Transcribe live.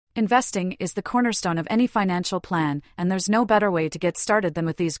Investing is the cornerstone of any financial plan, and there's no better way to get started than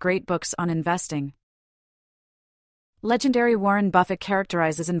with these great books on investing. Legendary Warren Buffett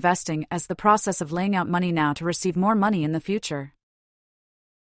characterizes investing as the process of laying out money now to receive more money in the future.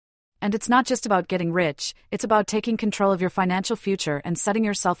 And it's not just about getting rich, it's about taking control of your financial future and setting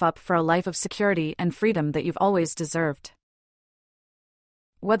yourself up for a life of security and freedom that you've always deserved.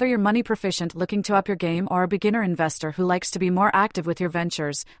 Whether you're money proficient looking to up your game or a beginner investor who likes to be more active with your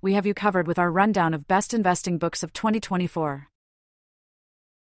ventures, we have you covered with our rundown of best investing books of 2024.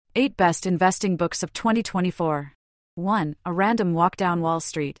 8 Best Investing Books of 2024. 1. A Random Walk Down Wall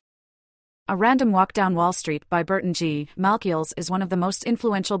Street. A Random Walk Down Wall Street by Burton G. Malkiels is one of the most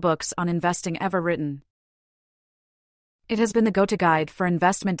influential books on investing ever written. It has been the go-to guide for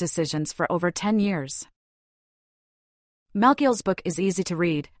investment decisions for over 10 years. Malkiels' book is easy to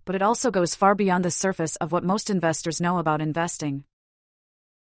read, but it also goes far beyond the surface of what most investors know about investing.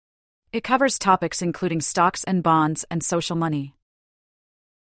 It covers topics including stocks and bonds and social money.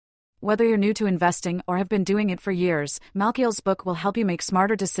 Whether you're new to investing or have been doing it for years, Malkiels' book will help you make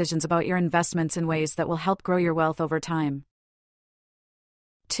smarter decisions about your investments in ways that will help grow your wealth over time.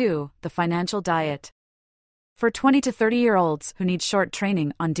 2. The Financial Diet. For 20 to 30-year-olds who need short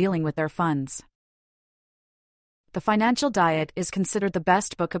training on dealing with their funds. The Financial Diet is considered the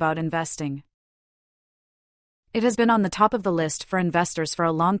best book about investing. It has been on the top of the list for investors for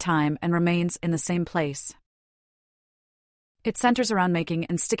a long time and remains in the same place. It centers around making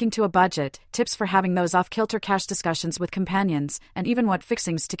and sticking to a budget, tips for having those off-kilter cash discussions with companions, and even what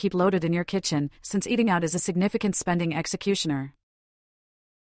fixings to keep loaded in your kitchen, since eating out is a significant spending executioner.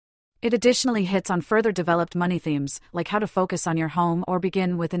 It additionally hits on further developed money themes, like how to focus on your home or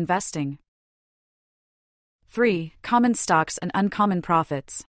begin with investing. 3. Common Stocks and Uncommon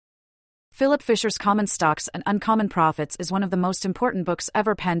Profits. Philip Fisher's Common Stocks and Uncommon Profits is one of the most important books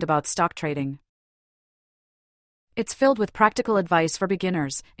ever penned about stock trading. It's filled with practical advice for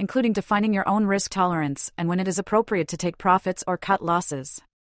beginners, including defining your own risk tolerance and when it is appropriate to take profits or cut losses.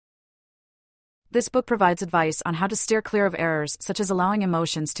 This book provides advice on how to steer clear of errors such as allowing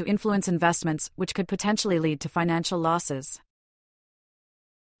emotions to influence investments, which could potentially lead to financial losses.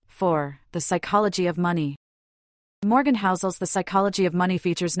 4. The Psychology of Money. Morgan Housel's The Psychology of Money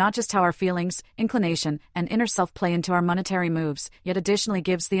features not just how our feelings, inclination, and inner self play into our monetary moves, yet additionally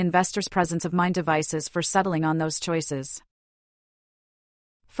gives the investor's presence of mind devices for settling on those choices.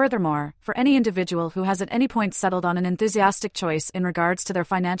 Furthermore, for any individual who has at any point settled on an enthusiastic choice in regards to their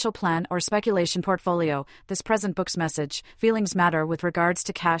financial plan or speculation portfolio, this present book's message, Feelings Matter with regards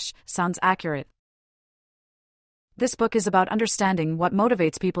to cash, sounds accurate. This book is about understanding what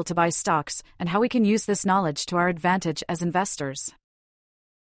motivates people to buy stocks and how we can use this knowledge to our advantage as investors.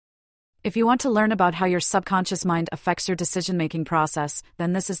 If you want to learn about how your subconscious mind affects your decision-making process,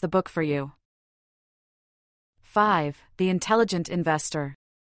 then this is the book for you. 5. The Intelligent Investor.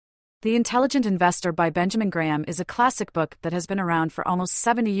 The Intelligent Investor by Benjamin Graham is a classic book that has been around for almost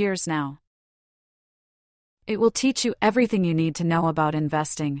 70 years now. It will teach you everything you need to know about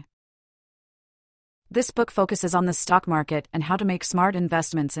investing. This book focuses on the stock market and how to make smart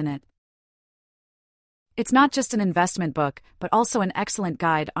investments in it. It's not just an investment book, but also an excellent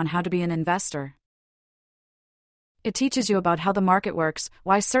guide on how to be an investor. It teaches you about how the market works,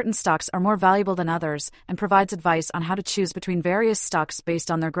 why certain stocks are more valuable than others, and provides advice on how to choose between various stocks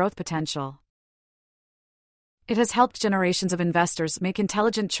based on their growth potential. It has helped generations of investors make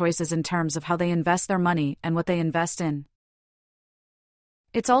intelligent choices in terms of how they invest their money and what they invest in.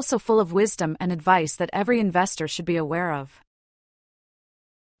 It's also full of wisdom and advice that every investor should be aware of.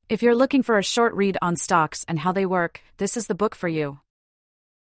 If you're looking for a short read on stocks and how they work, this is the book for you.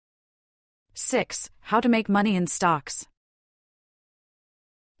 6. How to Make Money in Stocks.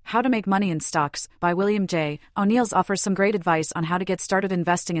 How to Make Money in Stocks by William J. O'Neills offers some great advice on how to get started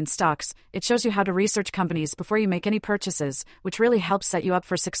investing in stocks. It shows you how to research companies before you make any purchases, which really helps set you up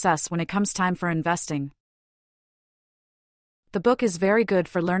for success when it comes time for investing. The book is very good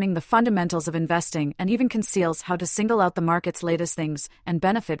for learning the fundamentals of investing and even conceals how to single out the market's latest things and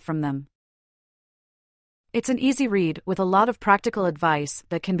benefit from them. It's an easy read with a lot of practical advice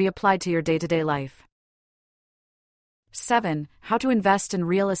that can be applied to your day-to-day life. 7. How to Invest in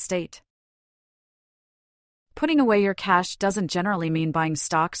Real Estate. Putting away your cash doesn't generally mean buying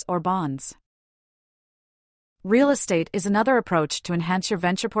stocks or bonds. Real estate is another approach to enhance your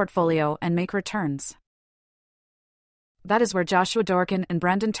venture portfolio and make returns. That is where Joshua Dorkin and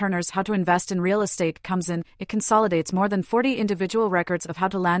Brandon Turner's How to Invest in Real Estate comes in. It consolidates more than 40 individual records of how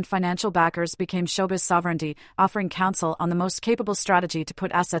to land financial backers became showbiz sovereignty, offering counsel on the most capable strategy to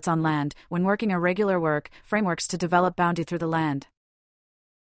put assets on land when working irregular work, frameworks to develop bounty through the land.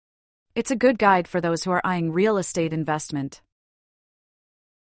 It's a good guide for those who are eyeing real estate investment.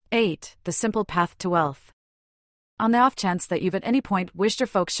 8. The Simple Path to Wealth. On the off chance that you've at any point wished your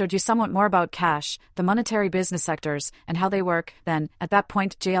folks showed you somewhat more about cash, the monetary business sectors, and how they work, then, at that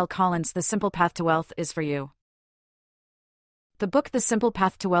point, J.L. Collins' The Simple Path to Wealth is for you. The book The Simple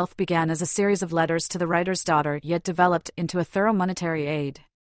Path to Wealth began as a series of letters to the writer's daughter, yet developed into a thorough monetary aid.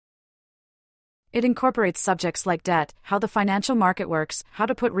 It incorporates subjects like debt, how the financial market works, how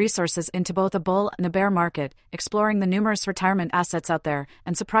to put resources into both a bull and a bear market, exploring the numerous retirement assets out there,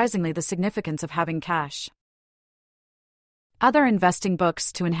 and surprisingly the significance of having cash. Other investing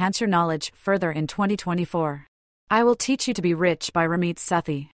books to enhance your knowledge further in 2024. I Will Teach You to Be Rich by Ramit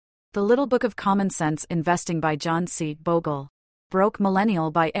Sethi. The Little Book of Common Sense Investing by John C. Bogle. Broke Millennial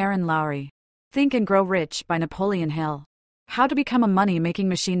by Aaron Lowry. Think and Grow Rich by Napoleon Hill. How to Become a Money-Making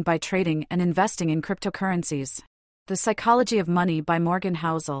Machine by Trading and Investing in Cryptocurrencies. The Psychology of Money by Morgan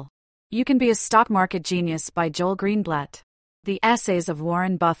Housel. You Can Be a Stock Market Genius by Joel Greenblatt. The Essays of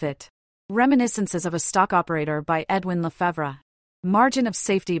Warren Buffett. Reminiscences of a Stock Operator by Edwin Lefebvre. Margin of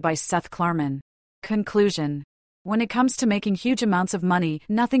Safety by Seth Klarman. Conclusion. When it comes to making huge amounts of money,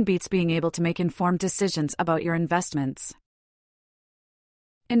 nothing beats being able to make informed decisions about your investments.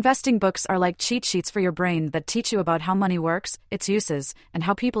 Investing books are like cheat sheets for your brain that teach you about how money works, its uses, and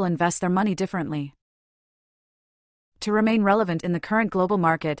how people invest their money differently. To remain relevant in the current global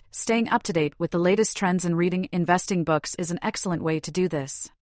market, staying up to date with the latest trends and reading investing books is an excellent way to do this.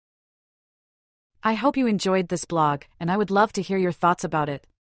 I hope you enjoyed this blog, and I would love to hear your thoughts about it.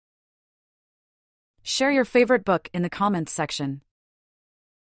 Share your favorite book in the comments section.